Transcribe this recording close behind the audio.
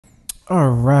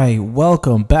All right,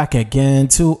 welcome back again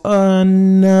to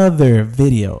another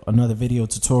video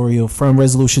tutorial from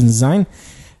Resolution Design.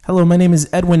 Hello, my name is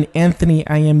Edwin Anthony.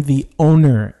 I am the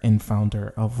owner and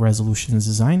founder of Resolution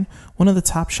Design, one of the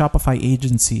top Shopify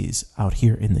agencies out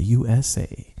here in the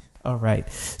USA. All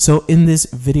right, so in this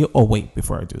video,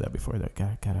 before I do that,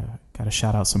 gotta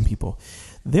shout out some people.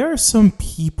 There are some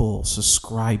people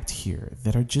subscribed here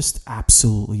that are just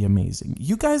absolutely amazing.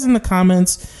 You guys in the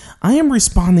comments, I am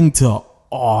responding to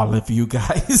all of you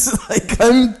guys.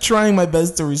 I'm trying my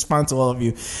best to respond to all of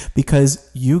you because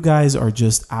you guys are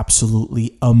just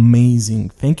absolutely amazing.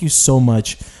 Thank you so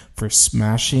much for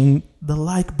smashing the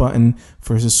like button,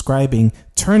 for subscribing,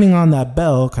 turning on that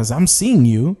bell because I'm seeing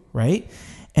you, right?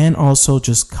 And also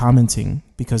just commenting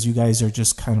because you guys are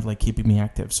just kind of like keeping me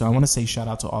active. So I want to say shout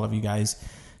out to all of you guys.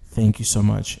 Thank you so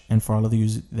much. And for all of you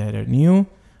that are new,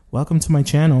 welcome to my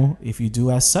channel. If you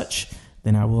do as such,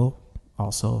 then I will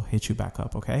also hit you back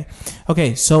up. Okay,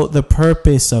 so the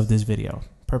purpose of this video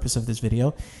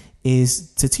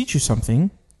is to teach you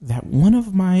something that one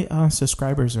of my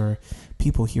subscribers or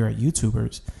people here at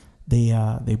YouTubers,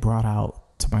 they brought out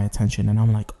to my attention, and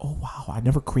I'm like, oh wow, I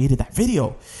never created that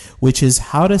video, which is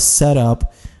how to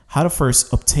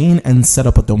first obtain and set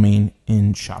up a domain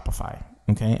in Shopify.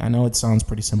 Okay, I know it sounds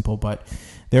pretty simple, but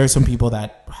there are some people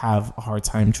that have a hard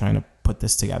time trying to put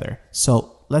this together.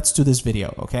 So let's do this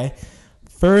video. Okay,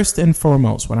 first and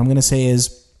foremost, what I'm going to say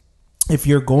is, if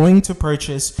you're going to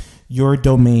purchase your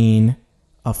domain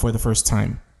for the first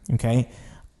time, okay,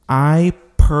 I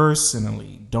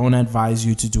personally don't advise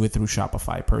you to do it through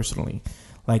Shopify personally.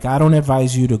 Like, I don't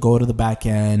advise you to go to the back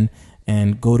end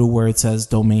and go to where it says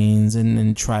domains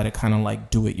and try to kind of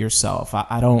like do it yourself.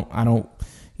 I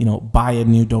don't buy a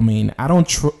new domain. I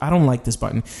don't like this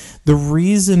button. The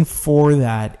reason for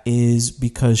that is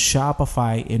because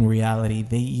Shopify, in reality,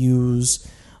 they use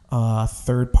a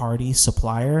third-party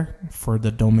supplier for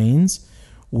the domains,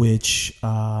 which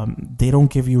they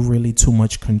don't give you really too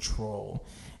much control.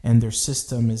 And their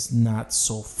system is not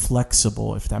so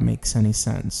flexible, if that makes any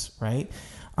sense, right?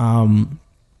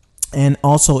 And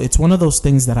also, it's one of those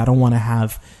things that I don't want to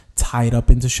have tied up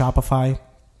into Shopify.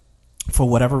 For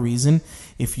whatever reason,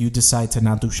 if you decide to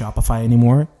not do Shopify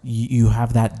anymore, you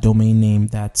have that domain name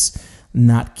that's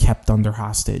not kept under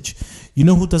hostage. You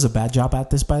know who does a bad job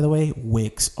at this, by the way?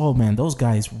 Wix. Oh man, those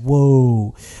guys,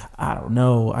 whoa. I don't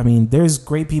know. I mean, there's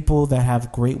great people that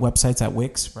have great websites at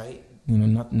Wix, right? You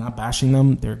know, not bashing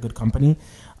them. They're a good company.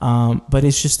 But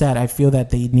it's just that I feel that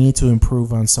they need to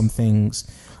improve on some things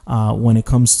when it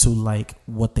comes to like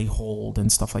what they hold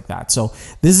and stuff like that. So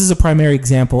this is a primary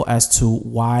example as to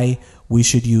why we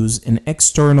should use an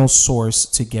external source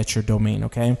to get your domain,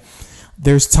 okay?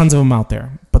 There's tons of them out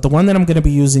there, but the one that I'm going to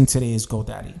be using today is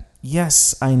GoDaddy.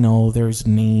 Yes, I know there's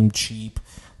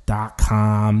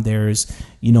Namecheap.com. There's,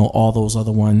 all those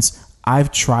other ones.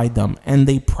 I've tried them and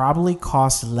they probably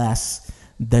cost less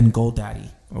than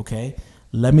GoDaddy, okay?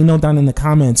 Let me know down in the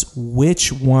comments,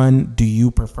 which one do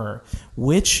you prefer?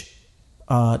 Which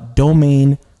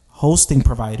domain hosting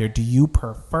provider do you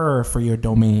prefer for your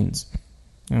domains?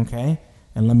 Okay?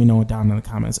 And let me know down in the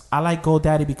comments. I like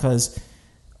GoDaddy because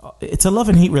it's a love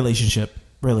and hate relationship,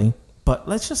 really. But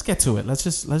let's just get to it. Let's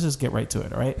just get right to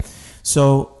it, all right?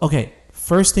 So, okay,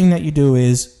 first thing that you do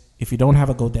is, if you don't have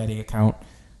a GoDaddy account,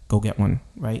 go get one,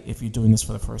 right? If you're doing this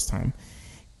for the first time.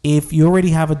 If you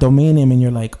already have a domain name and you're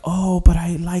like, oh, but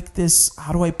I like this,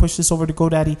 how do I push this over to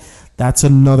GoDaddy? That's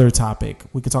another topic.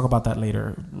 We could talk about that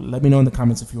later. Let me know in the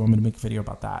comments if you want me to make a video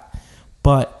about that.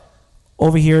 But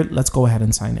over here, let's go ahead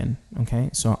and sign in. Okay,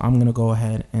 so I'm going to go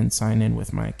ahead and sign in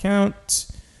with my account.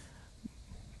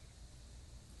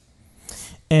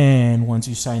 And once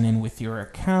you sign in with your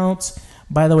account,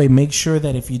 by the way, make sure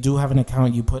that if you do have an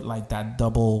account, you put like that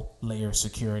double layer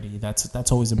security. That's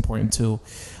always important too.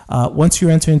 Once you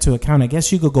enter into account, I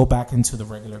guess you could go back into the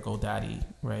regular GoDaddy,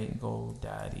 right?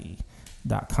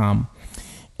 GoDaddy.com.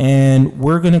 And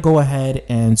we're going to go ahead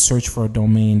and search for a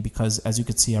domain because, as you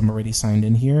can see, I'm already signed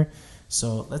in here.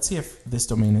 So let's see if this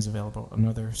domain is available.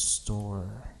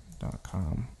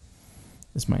 Anotherstore.com.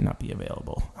 This might not be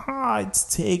available. It's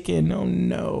taken. Oh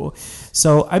no.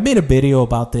 So I made a video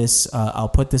about this. I'll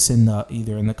put this in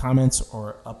either in the comments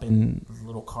or up in the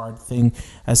little card thing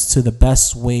as to the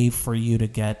best way for you to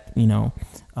get,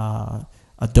 a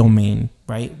domain,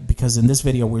 right? Because in this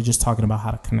video, we're just talking about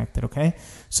how to connect it, okay?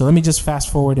 So let me just fast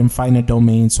forward and find a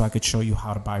domain so I could show you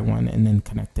how to buy one and then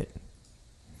connect it.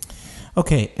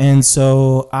 Okay, and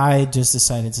so I just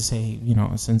decided to say,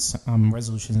 since I'm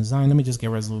Resolution Design, let me just get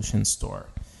Resolution Store.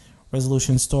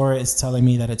 Resolution Store is telling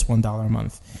me that it's $1 a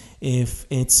month. If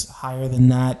it's higher than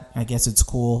that, I guess it's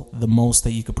cool. The most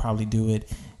that you could probably do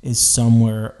it is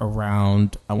somewhere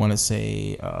around, I want to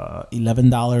say $11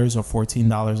 or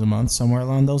 $14 a month, somewhere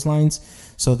along those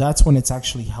lines. So that's when it's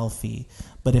actually healthy.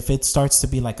 But if it starts to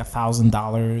be like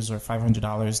 $1,000 or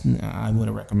 $500, I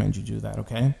wouldn't recommend you do that,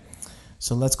 okay?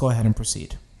 So let's go ahead and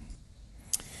proceed.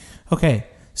 Okay,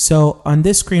 so on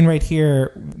this screen right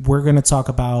here, we're going to talk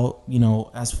about,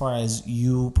 as far as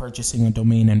you purchasing a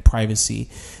domain and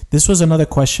privacy. This was another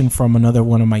question from another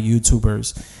one of my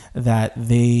YouTubers that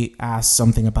they asked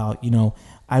something about,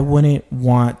 I wouldn't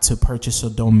want to purchase a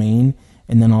domain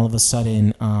and then all of a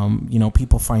sudden,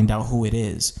 people find out who it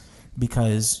is.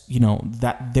 Because,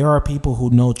 that there are people who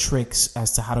know tricks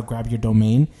as to how to grab your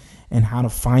domain and how to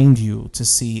find you to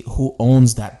see who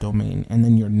owns that domain. And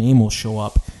then your name will show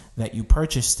up that you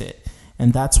purchased it.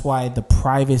 And that's why the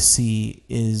privacy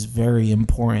is very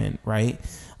important, right?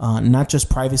 Not just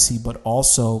privacy, but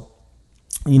also,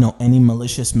 any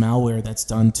malicious malware that's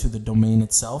done to the domain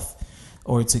itself,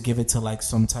 or to give it to like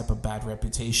some type of bad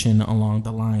reputation along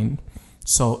the line.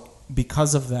 So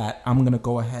because of that, I'm going to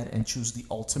go ahead and choose the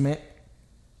ultimate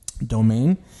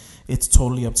domain. It's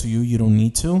totally up to you. You don't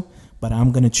need to, but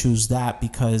I'm going to choose that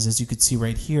because, as you can see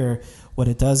right here, what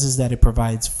it does is that it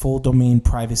provides full domain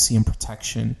privacy and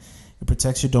protection. It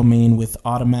protects your domain with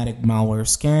automatic malware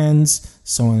scans,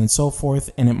 so on and so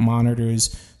forth, and it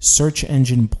monitors search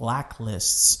engine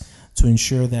blacklists to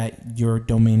ensure that your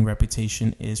domain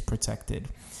reputation is protected.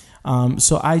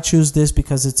 So I choose this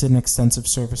because it's an extensive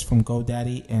service from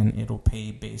GoDaddy and it'll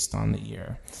pay based on the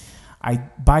year.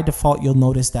 By default, you'll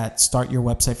notice that start your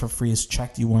website for free is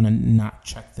checked. You want to not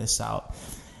check this out.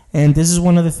 And this is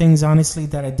one of the things, honestly,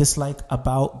 that I dislike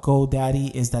about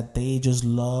GoDaddy is that they just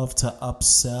love to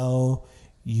upsell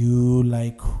you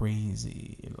like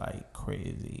crazy.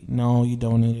 No, you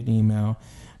don't need an email.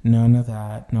 None of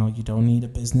that. No, you don't need a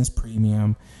business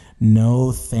premium.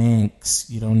 No thanks.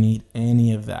 You don't need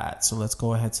any of that. So let's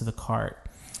go ahead to the cart.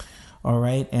 All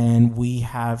right, and we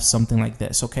have something like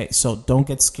this. Okay, so don't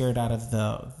get scared out of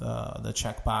the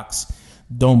checkbox.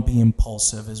 Don't be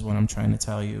impulsive is what I'm trying to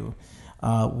tell you.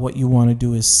 What you want to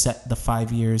do is set the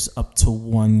 5 years up to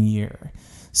 1 year.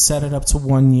 Set it up to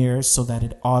 1 year so that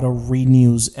it auto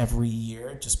renews every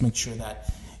year. Just make sure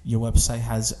that your website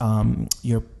has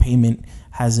your payment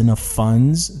has enough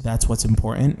funds. That's what's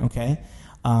important, okay?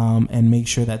 And make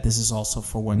sure that this is also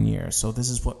for 1 year. So this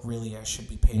is what really I should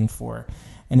be paying for.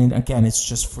 And then again, it's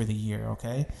just for the year,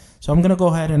 okay? So I'm going to go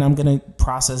ahead and I'm going to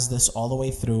process this all the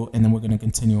way through, and then we're going to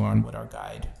continue on with our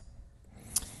guide.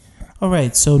 All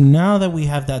right, so now that we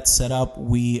have that set up,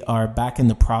 we are back in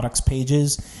the products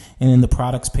pages. And in the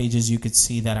products pages, you could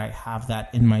see that I have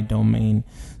that in my domain.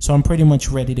 So I'm pretty much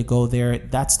ready to go there.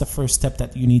 That's the first step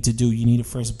that you need to do. You need to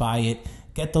first buy it,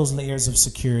 get those layers of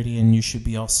security, and you should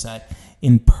be all set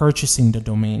in purchasing the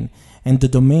domain. And the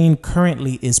domain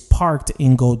currently is parked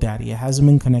in GoDaddy. It hasn't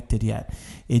been connected yet.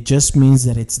 It just means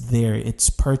that it's there.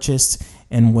 It's purchased,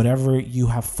 and whatever, you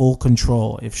have full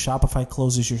control. If Shopify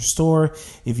closes your store,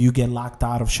 if you get locked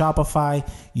out of Shopify,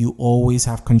 you always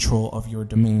have control of your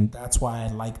domain. That's why I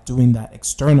like doing that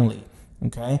externally.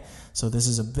 Okay, so this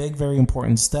is a big, very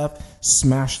important step.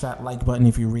 Smash that like button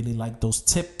if you really like those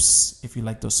tips, if you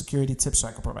like those security tips, so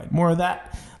I can provide more of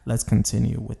that. Let's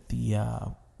continue with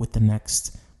the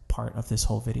next part of this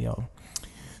whole video.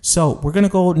 So we're going to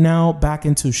go now back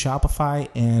into Shopify,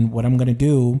 and what I'm going to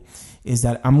do is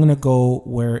that I'm going to go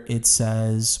where it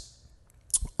says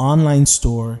online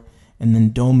store and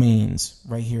then domains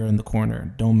right here in the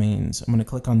corner, domains. I'm going to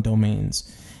click on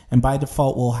domains, and by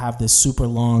default we'll have this super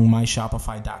long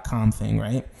myshopify.com thing,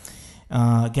 right?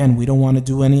 Again, we don't want to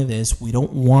do any of this. We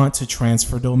don't want to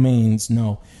transfer domains.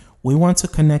 No, we want to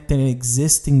connect an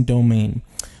existing domain.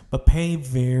 But pay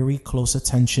very close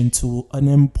attention to an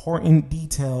important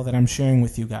detail that I'm sharing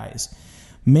with you guys.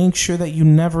 Make sure that you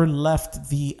never left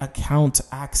the account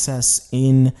access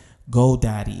in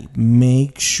GoDaddy.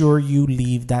 Make sure you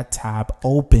leave that tab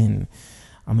open.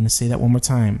 I'm going to say that one more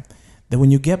time. Then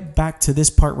when you get back to this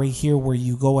part right here where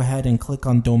you go ahead and click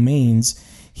on domains,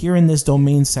 here in this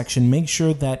domain section, make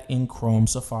sure that in Chrome,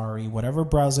 Safari, whatever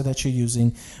browser that you're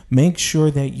using, make sure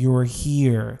that you're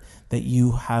here, that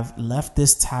you have left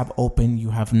this tab open,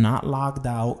 you have not logged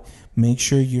out. Make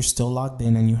sure you're still logged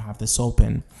in and you have this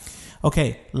open.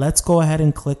 Okay, let's go ahead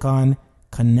and click on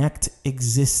Connect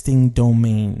Existing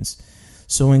Domains.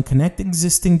 So in Connect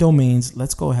Existing Domains,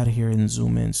 let's go ahead here and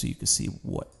zoom in so you can see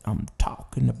what I'm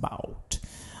talking about.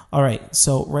 All right,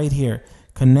 so right here,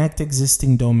 Connect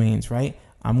Existing Domains, right?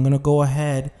 I'm going to go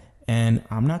ahead and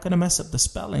I'm not going to mess up the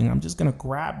spelling. I'm just going to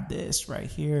grab this right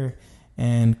here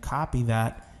and copy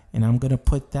that. and I'm going to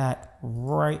put that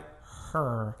right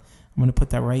here. I'm going to put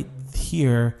that right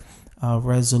here,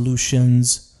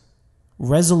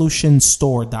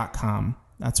 resolutionstore.com.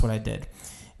 That's what I did.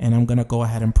 And I'm going to go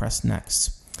ahead and press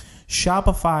next.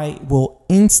 Shopify will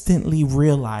instantly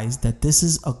realize that this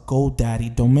is a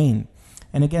GoDaddy domain.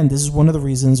 And again, this is one of the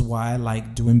reasons why I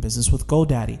like doing business with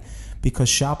GoDaddy, because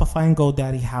Shopify and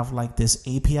GoDaddy have like this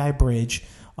API bridge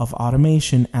of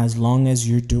automation as long as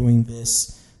you're doing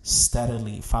this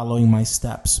steadily, following my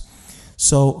steps.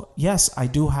 So yes, I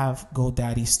do have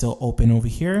GoDaddy still open over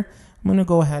here. I'm going to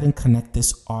go ahead and connect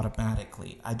this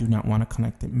automatically. I do not want to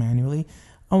connect it manually.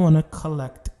 I want to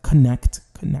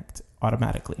connect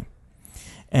automatically.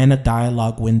 And a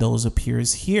dialog window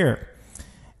appears here.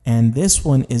 And this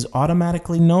one is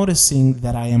automatically noticing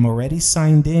that I am already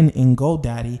signed in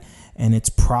GoDaddy, and it's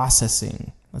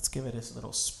processing. Let's give it this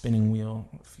little spinning wheel,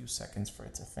 a few seconds for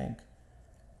it to think.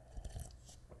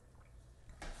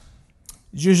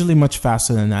 It's usually much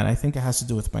faster than that. I think it has to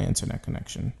do with my internet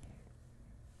connection.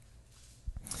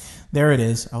 There it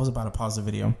is. I was about to pause the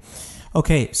video.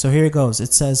 Okay, so here it goes.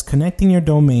 It says connecting your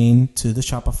domain to the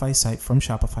Shopify site from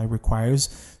Shopify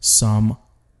requires some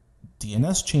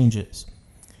DNS changes.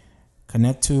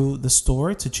 Connect to the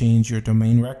store to change your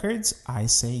domain records. I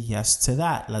say yes to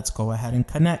that. Let's go ahead and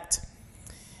connect.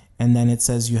 And then it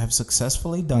says you have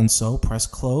successfully done so. Press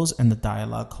close and the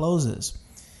dialog closes.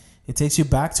 It takes you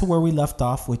back to where we left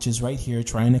off, which is right here,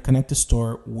 trying to connect the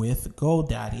store with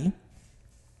GoDaddy.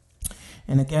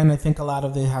 And again, I think a lot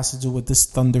of it has to do with this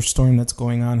thunderstorm that's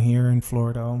going on here in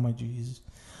Florida. Oh my jeez.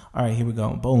 All right, here we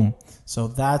go. Boom. So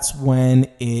that's when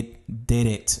it did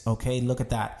it. Okay, look at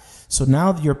that. So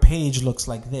now your page looks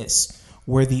like this,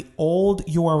 where the old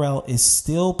URL is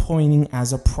still pointing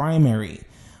as a primary,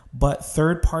 but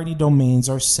third-party domains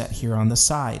are set here on the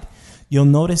side. You'll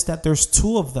notice that there's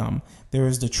two of them. There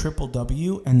is the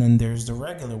www and then there's the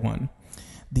regular one.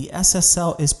 The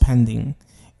SSL is pending.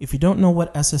 If you don't know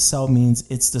what SSL means,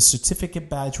 it's the certificate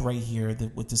badge right here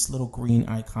with this little green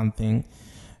icon thing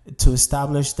to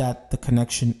establish that the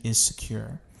connection is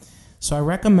secure. So I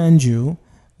recommend you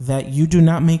that you do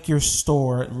not make your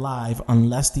store live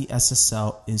unless the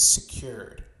SSL is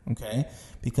secured, okay?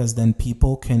 Because then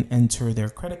people can enter their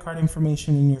credit card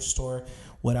information in your store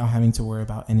without having to worry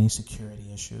about any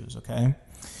security issues, okay?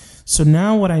 So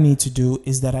now what I need to do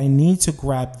is that I need to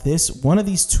grab one of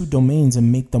these two domains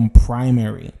and make them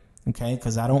primary, okay?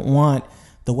 Because I don't want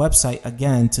the website,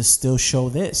 again, to still show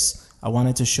this. I want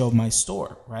it to show my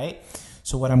store, right?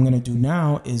 So what I'm going to do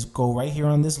now is go right here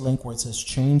on this link where it says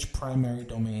change primary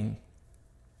domain.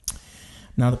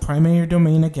 Now the primary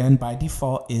domain, again, by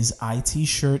default is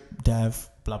itshirtdev,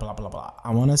 blah, blah, blah, blah.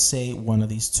 I want to say one of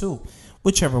these two,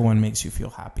 whichever one makes you feel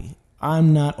happy.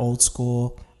 I'm not old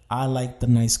school. I like the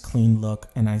nice clean look,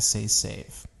 and I say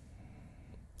save.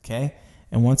 Okay?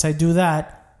 And once I do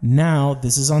that, now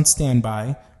this is on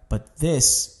standby, but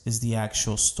this is the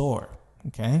actual store.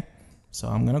 Okay? So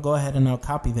I'm going to go ahead and now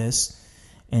copy this.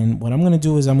 And what I'm going to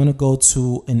do is I'm going to go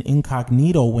to an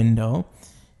incognito window,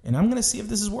 and I'm going to see if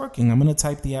this is working. I'm going to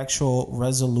type the actual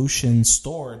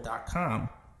resolutionstore.com.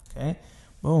 Okay?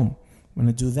 Boom. I'm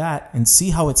going to do that and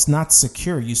see how it's not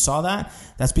secure. You saw that?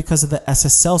 That's because of the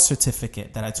SSL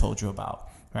certificate that I told you about,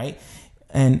 right?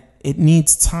 And it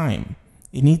needs time.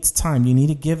 It needs time. You need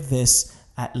to give this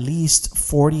at least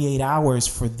 48 hours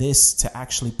for this to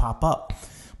actually pop up.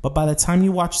 But by the time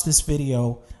you watch this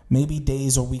video, maybe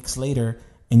days or weeks later,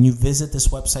 and you visit this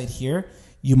website here,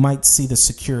 you might see the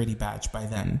security badge by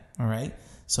then, all right?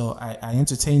 So I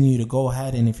entertain you to go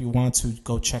ahead, and if you want to,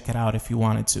 go check it out if you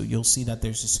wanted to. You'll see that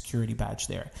there's a security badge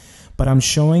there. But I'm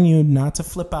showing you not to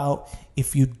flip out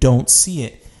if you don't see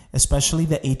it, especially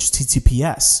the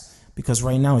HTTPS, because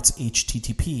right now it's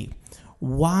HTTP.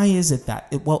 Why is it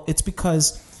that? Well, it's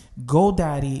because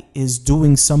GoDaddy is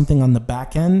doing something on the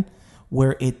back end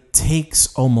where it takes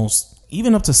almost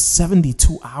even up to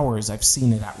 72 hours. I've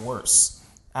seen it at worst.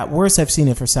 At worst, I've seen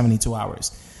it for 72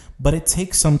 hours. But it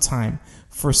takes some time.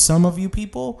 For some of you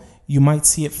people, you might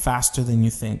see it faster than you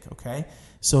think, okay?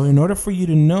 So in order for you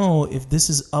to know if this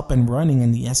is up and running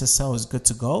and the SSL is good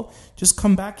to go, just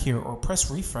come back here or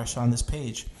press refresh on this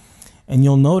page. And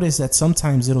you'll notice that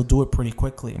sometimes it'll do it pretty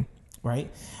quickly, right?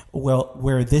 Well,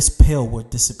 where this pill would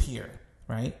disappear,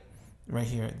 right? Right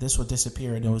here, this will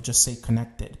disappear and it will just say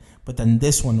connected. But then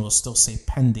this one will still say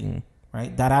pending,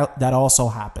 right? That also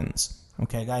happens,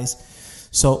 okay, guys?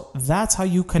 So that's how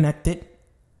you connect it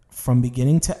from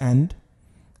beginning to end.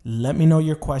 Let me know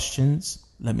your questions.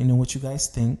 Let me know what you guys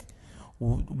think.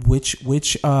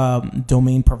 Which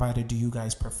domain provider do you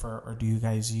guys prefer or do you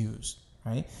guys use?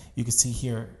 right? You can see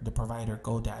here the provider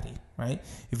GoDaddy, right?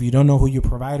 If you don't know who your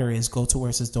provider is, go to where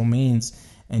it says domains,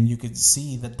 and you could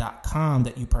see the .com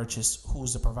that you purchased,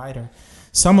 who's the provider.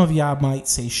 Some of y'all might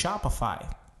say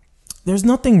Shopify. There's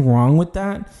nothing wrong with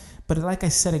that, but like I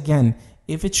said again,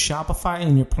 if it's Shopify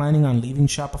and you're planning on leaving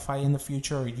Shopify in the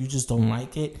future, or you just don't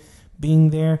like it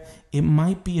being there, it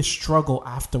might be a struggle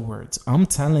afterwards. I'm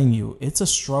telling you, it's a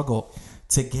struggle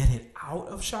to get it out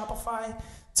of Shopify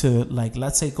to, like,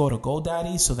 let's say go to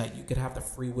GoDaddy so that you could have the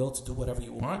free will to do whatever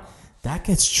you want. That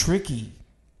gets tricky.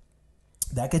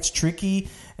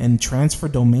 And transfer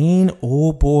domain,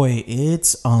 oh boy,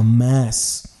 it's a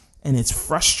mess. And it's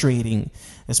frustrating,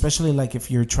 especially like if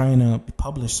you're trying to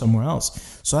publish somewhere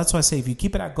else. So that's why I say if you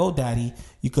keep it at GoDaddy,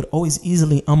 you could always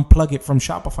easily unplug it from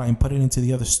Shopify and put it into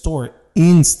the other store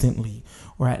instantly,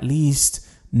 or at least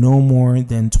no more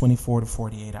than 24 to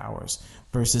 48 hours,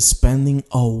 versus spending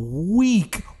a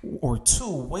week or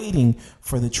two waiting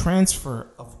for the transfer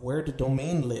of where the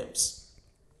domain lives.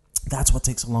 That's what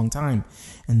takes a long time,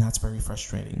 and that's very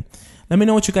frustrating. Let me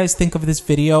know what you guys think of this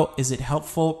video. Is it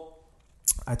helpful?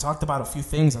 I talked about a few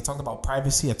things. I talked about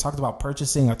privacy. I talked about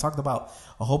purchasing. I talked about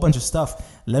a whole bunch of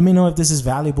stuff. Let me know if this is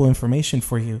valuable information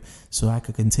for you so I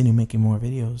could continue making more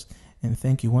videos. And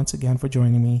thank you once again for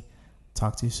joining me.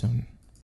 Talk to you soon.